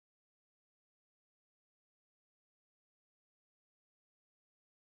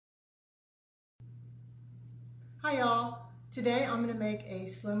Hi y'all! Today I'm going to make a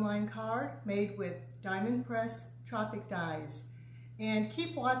slimline card made with diamond press tropic dies. And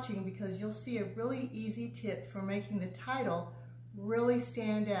keep watching because you'll see a really easy tip for making the title really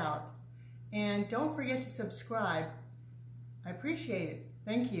stand out. And don't forget to subscribe. I appreciate it.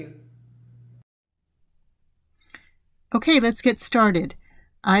 Thank you. Okay, let's get started.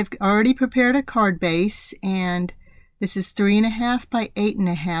 I've already prepared a card base, and this is 3.5 by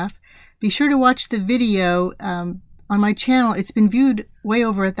 8.5. Be sure to watch the video on my channel. It's been viewed way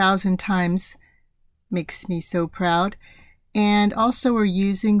over 1,000 times. Makes me so proud. And also we're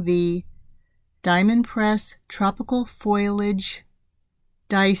using the Diamond Press Tropical Foliage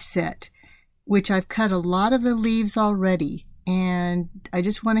die set, which I've cut a lot of the leaves already. And I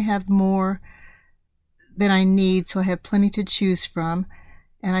just want to have more than I need, so I have plenty to choose from.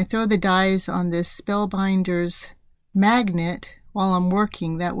 And I throw the dies on this Spellbinders magnet while I'm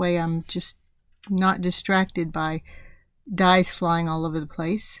working. That way I'm just not distracted by dies flying all over the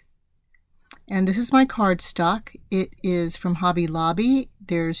place. And this is my cardstock. It is from Hobby Lobby.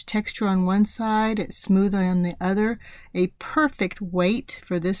 There's texture on one side, it's smooth on the other. A perfect weight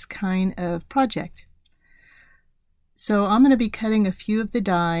for this kind of project. So I'm going to be cutting a few of the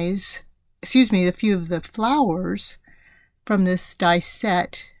dies, a few of the flowers from this die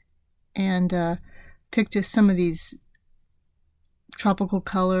set, and picked just some of these tropical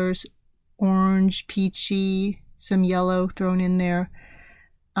colors, orange, peachy, some yellow thrown in there.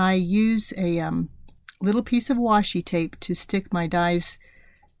 I use a little piece of washi tape to stick my dies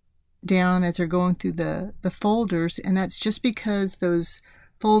down as they're going through the folders, and that's just because those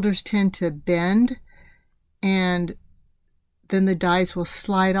folders tend to bend, and then the dies will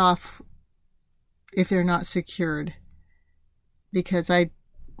slide off if they're not secured, because I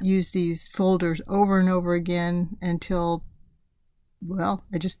use these folders over and over again until, well,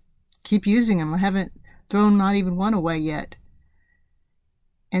 I just keep using them. I haven't thrown not even one away yet.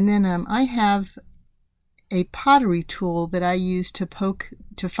 And then I have a pottery tool that I use to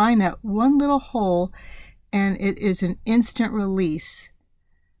find that one little hole, and it is an instant release.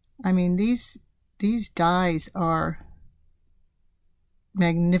 I mean, these dies are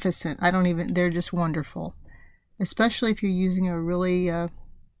magnificent. They're just wonderful. Especially if you're using a really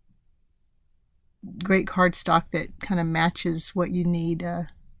great cardstock that kind of matches what you need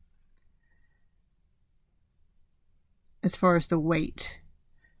as far as the weight.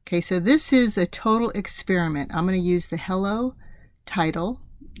 Okay, so this is a total experiment. I'm going to use the Hello title.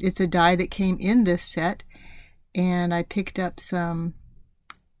 It's a die that came in this set, and I picked up some,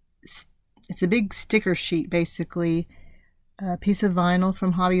 it's a big sticker sheet basically, a piece of vinyl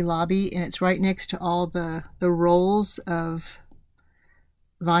from Hobby Lobby, and it's right next to all the rolls of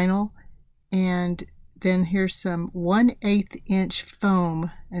vinyl. And then here's some 1/8 inch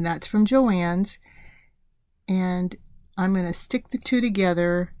foam, and that's from Joann's. And I'm going to stick the two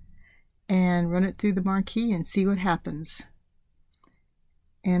together and run it through the Marquise and see what happens.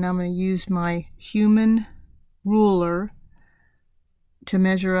 And I'm going to use my human ruler to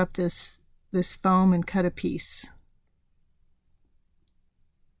measure up this foam and cut a piece.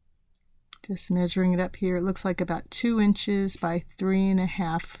 Just measuring it up here. It looks like about 2 inches by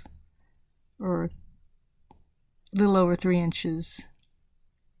 3.5, or a little over 3 inches.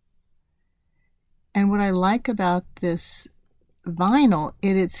 And what I like about this vinyl,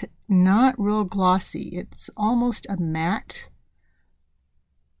 it's not real glossy. It's almost a matte,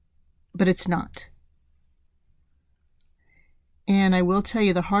 but it's not. And I will tell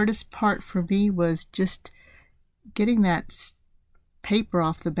you, the hardest part for me was just getting that paper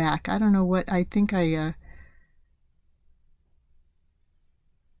off the back. I don't know what, I think I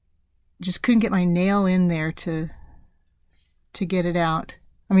just couldn't get my nail in there to get it out.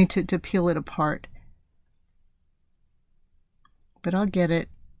 I mean, to peel it apart. But I'll get it.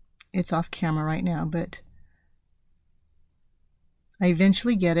 It's off camera right now, but I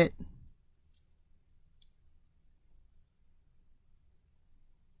eventually get it.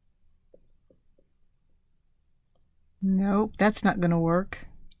 Nope, that's not going to work.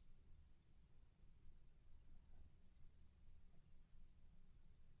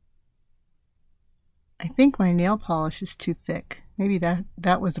 I think my nail polish is too thick. Maybe that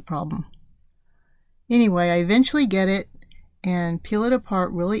was a problem. Anyway, I eventually get it and peel it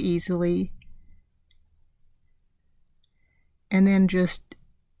apart really easily, and then just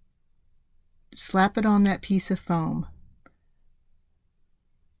slap it on that piece of foam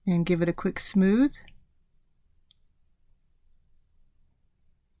and give it a quick smooth.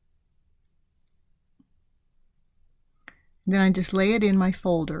 Then I just lay it in my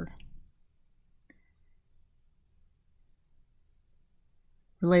folder.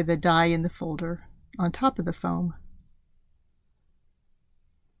 Lay the die in the folder. on top of the foam.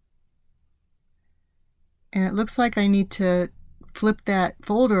 And it looks like I need to flip that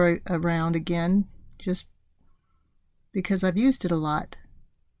folder around again, just because I've used it a lot.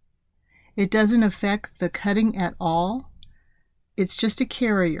 It doesn't affect the cutting at all. It's just a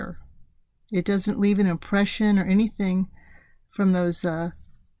carrier. It doesn't leave an impression or anything from those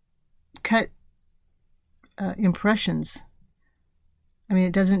cut impressions. I mean,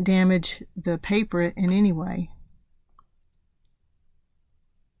 it doesn't damage the paper in any way.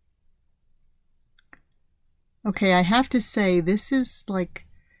 Okay, I have to say, this is like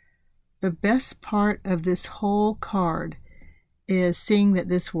the best part of this whole card, is seeing that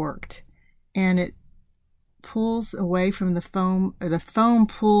this worked. And it pulls away from the foam, or the foam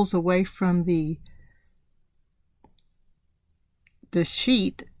pulls away from the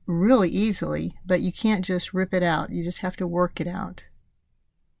sheet really easily, but you can't just rip it out. You just have to work it out.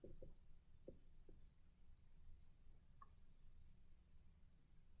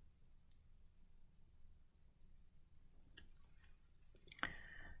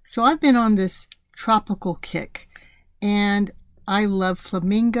 So I've been on this tropical kick, and I love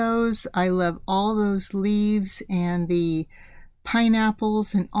flamingos. I love all those leaves and the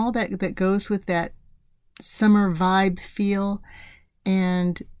pineapples and all that goes with that summer vibe feel.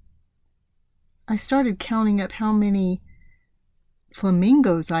 And I started counting up how many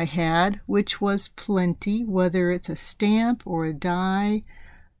flamingos I had, which was plenty, whether it's a stamp or a die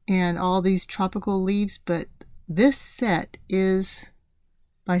and all these tropical leaves. But this set is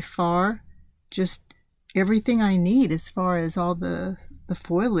by far just everything I need as far as all the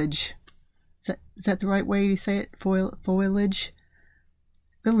foliage. Is that the right way to say it? Foliage?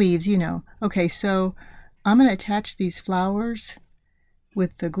 The leaves, you know. Okay, so I'm going to attach these flowers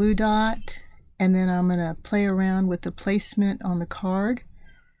with the glue dot, and then I'm going to play around with the placement on the card.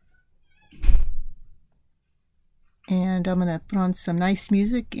 And I'm going to put on some nice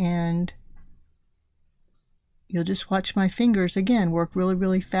music, and you'll just watch my fingers again work really,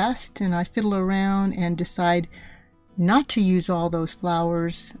 really fast, and I fiddle around and decide not to use all those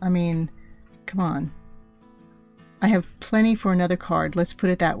flowers. I mean, come on. I have plenty for another card. Let's put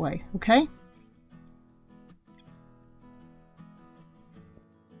it that way, okay?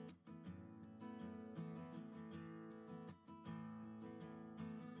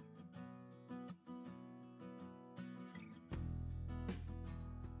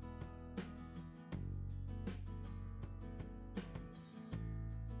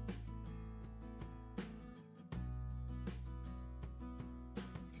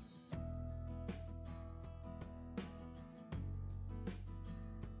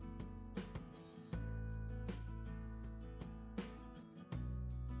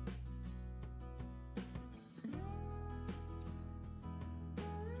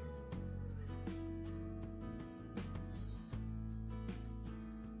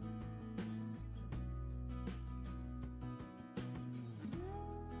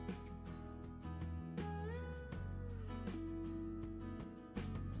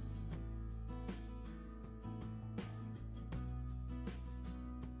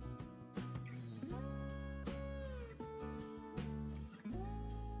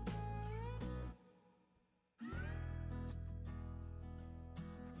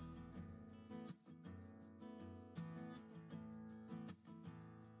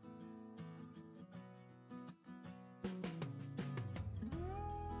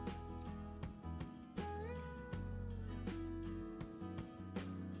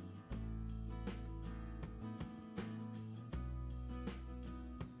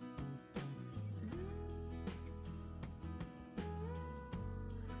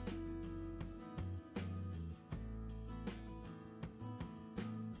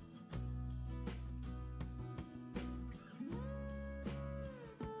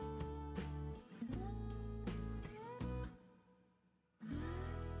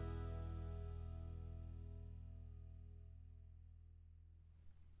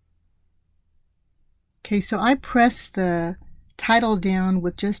 Okay, so I press the title down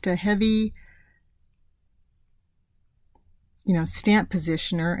with just a heavy, stamp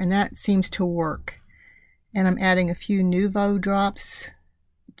positioner, and that seems to work. And I'm adding a few Nouveau drops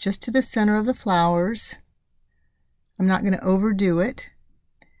just to the center of the flowers. I'm not going to overdo it.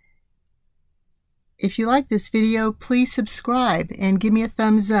 If you like this video, please subscribe and give me a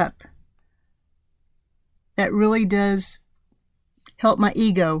thumbs up. That really does help my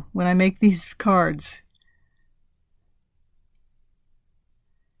ego when I make these cards.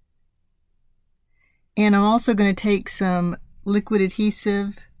 And I'm also going to take some liquid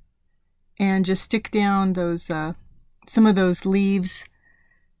adhesive and just stick down those some of those leaves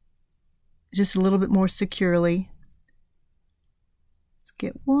just a little bit more securely. Let's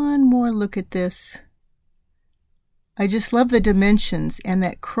get one more look at this. I just love the dimensions, and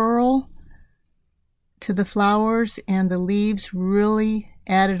that curl to the flowers and the leaves really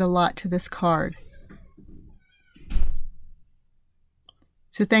added a lot to this card.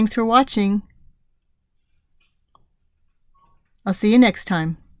 So thanks for watching. I'll see you next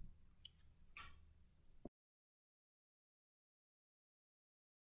time.